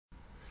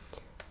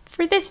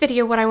For this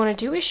video, what I want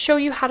to do is show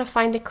you how to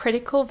find the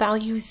critical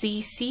value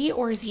ZC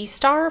or Z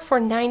star for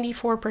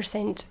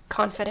 94%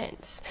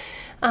 confidence.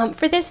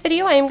 For this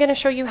video, I am going to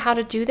show you how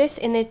to do this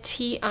in the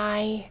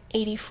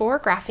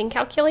TI-84 graphing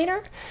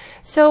calculator.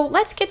 So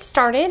let's get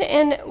started,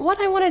 and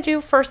what I want to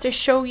do first is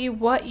show you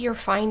what you're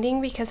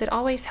finding, because it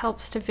always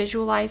helps to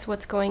visualize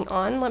what's going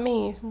on. Let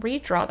me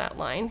redraw that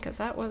line because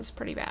that was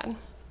pretty bad.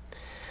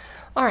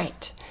 All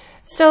right,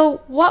 so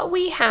what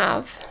we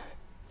have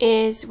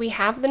is we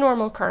have the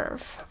normal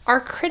curve. Our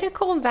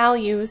critical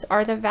values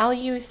are the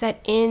values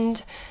that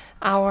end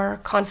our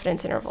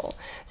confidence interval.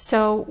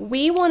 So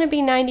we want to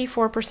be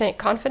 94%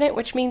 confident,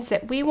 which means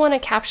that we want to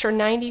capture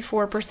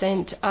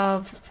 94%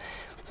 of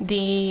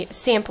the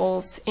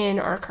samples in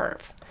our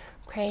curve.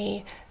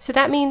 Okay, so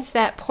that means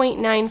that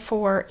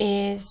 0.94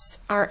 is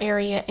our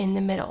area in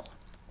the middle.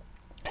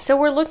 So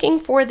we're looking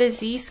for the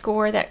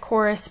z-score that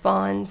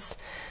corresponds,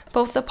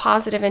 both the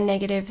positive and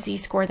negative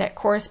z-score that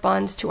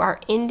corresponds to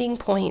our ending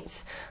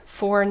points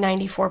for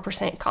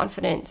 94%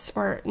 confidence,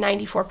 or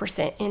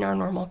 94% in our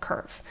normal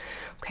curve.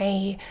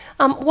 Okay,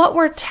 what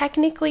we're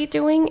technically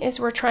doing is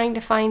we're trying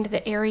to find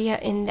the area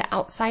in the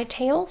outside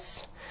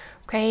tails.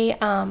 Okay,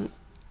 and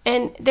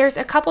there's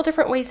a couple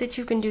different ways that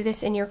you can do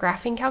this in your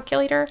graphing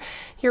calculator.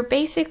 You're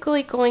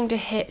basically going to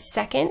hit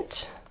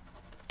second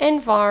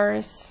and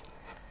vars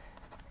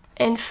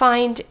and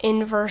find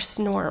inverse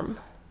norm.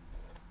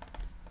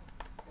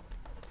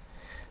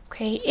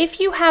 Okay, if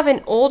you have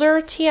an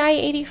older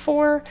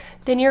TI-84,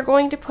 then you're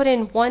going to put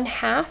in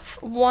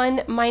 1/2,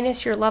 1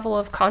 minus your level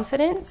of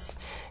confidence,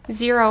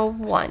 0,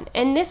 1.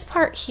 And this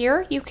part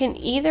here, you can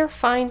either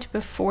find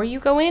before you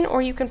go in,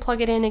 or you can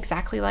plug it in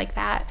exactly like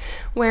that,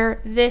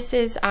 where this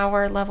is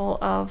our level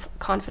of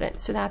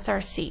confidence. So that's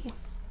our C.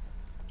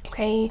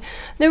 Okay,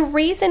 the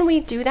reason we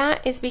do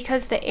that is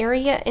because the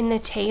area in the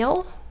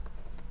tail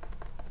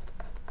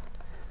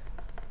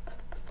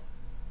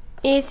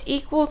is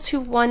equal to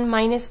 1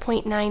 minus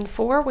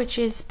 0.94, which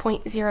is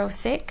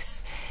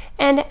 0.06,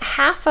 and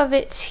half of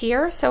it's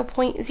here, so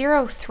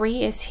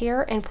 0.03 is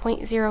here and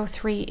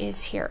 0.03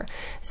 is here.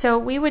 So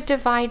we would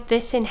divide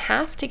this in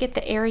half to get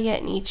the area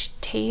in each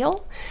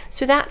tail.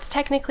 So that's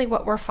technically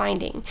what we're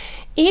finding.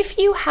 If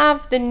you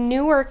have the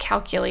newer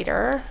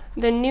calculator,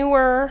 the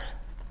newer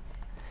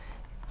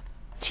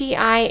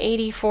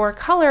TI-84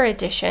 color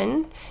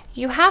edition,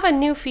 you have a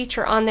new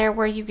feature on there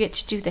where you get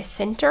to do the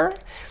center.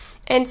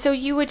 And so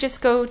you would just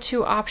go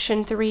to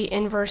option 3,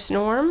 inverse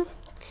norm.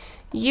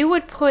 You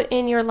would put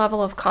in your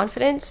level of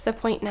confidence, the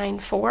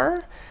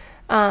 0.94,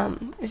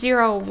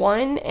 0,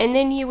 1, and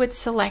then you would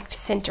select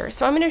center.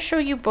 So I'm going to show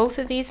you both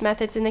of these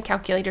methods in the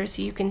calculator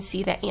so you can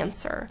see the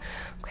answer.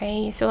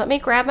 Okay, so let me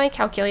grab my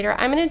calculator.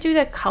 I'm going to do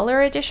the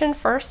color edition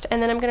first, and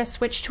then I'm going to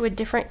switch to a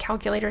different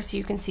calculator so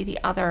you can see the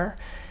other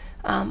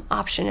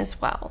option as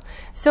well.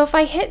 So if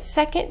I hit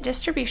second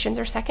distributions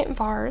or second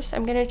vars,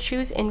 I'm going to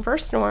choose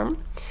inverse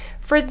norm.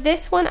 For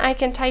this one, I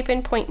can type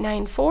in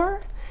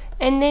 0.94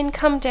 and then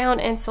come down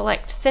and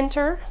select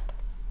center,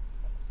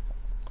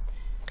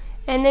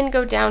 and then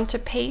go down to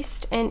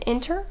paste and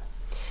enter.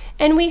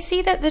 And we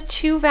see that the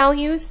two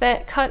values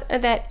that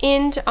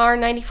end our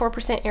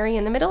 94% area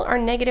in the middle are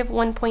negative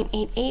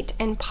 1.88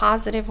 and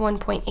positive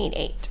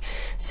 1.88.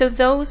 So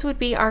those would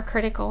be our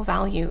critical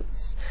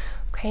values.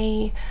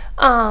 Okay,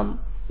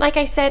 like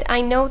I said,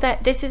 I know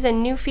that this is a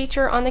new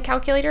feature on the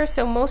calculator,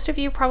 so most of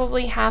you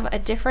probably have a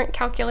different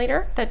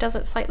calculator that does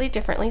it slightly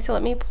differently. So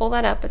let me pull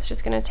that up. It's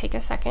just going to take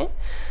a second.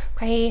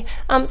 Okay,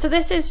 so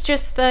this is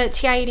just the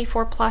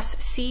TI-84 Plus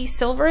C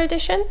Silver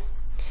Edition.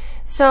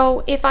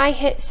 So if I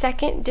hit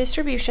second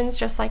distributions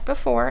just like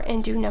before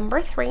and do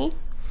number 3,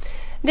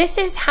 this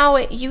is how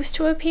it used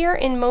to appear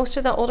in most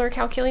of the older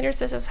calculators.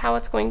 This is how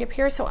it's going to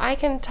appear. So I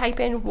can type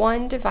in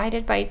 1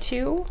 divided by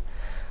 2,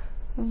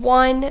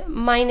 1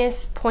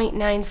 minus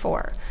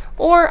 0.94,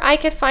 or I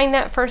could find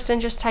that first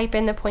and just type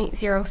in the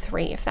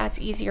 0.03. If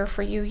that's easier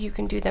for you, you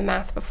can do the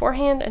math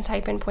beforehand and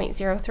type in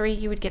 0.03.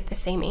 You would get the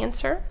same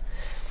answer,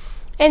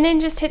 and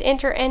then just hit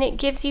enter, and it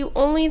gives you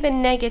only the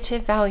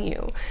negative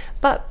value.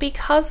 But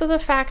because of the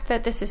fact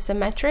that this is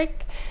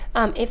symmetric,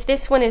 if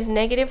this one is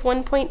negative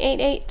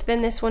 1.88,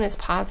 then this one is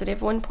positive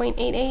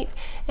 1.88,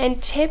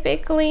 and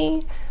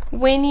typically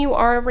when you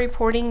are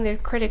reporting the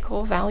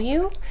critical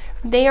value,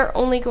 they are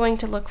only going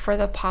to look for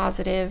the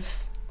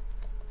positive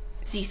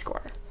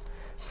z-score.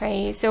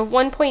 Okay, so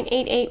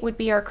 1.88 would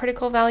be our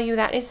critical value.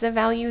 That is the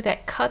value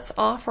that cuts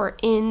off or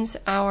ends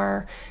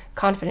our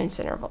confidence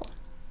interval.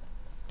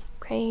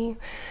 Okay,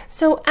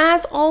 so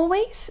as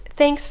always,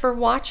 thanks for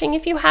watching.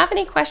 If you have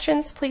any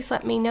questions, please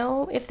let me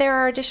know. If there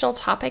are additional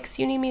topics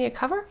you need me to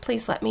cover,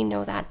 please let me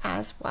know that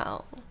as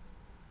well.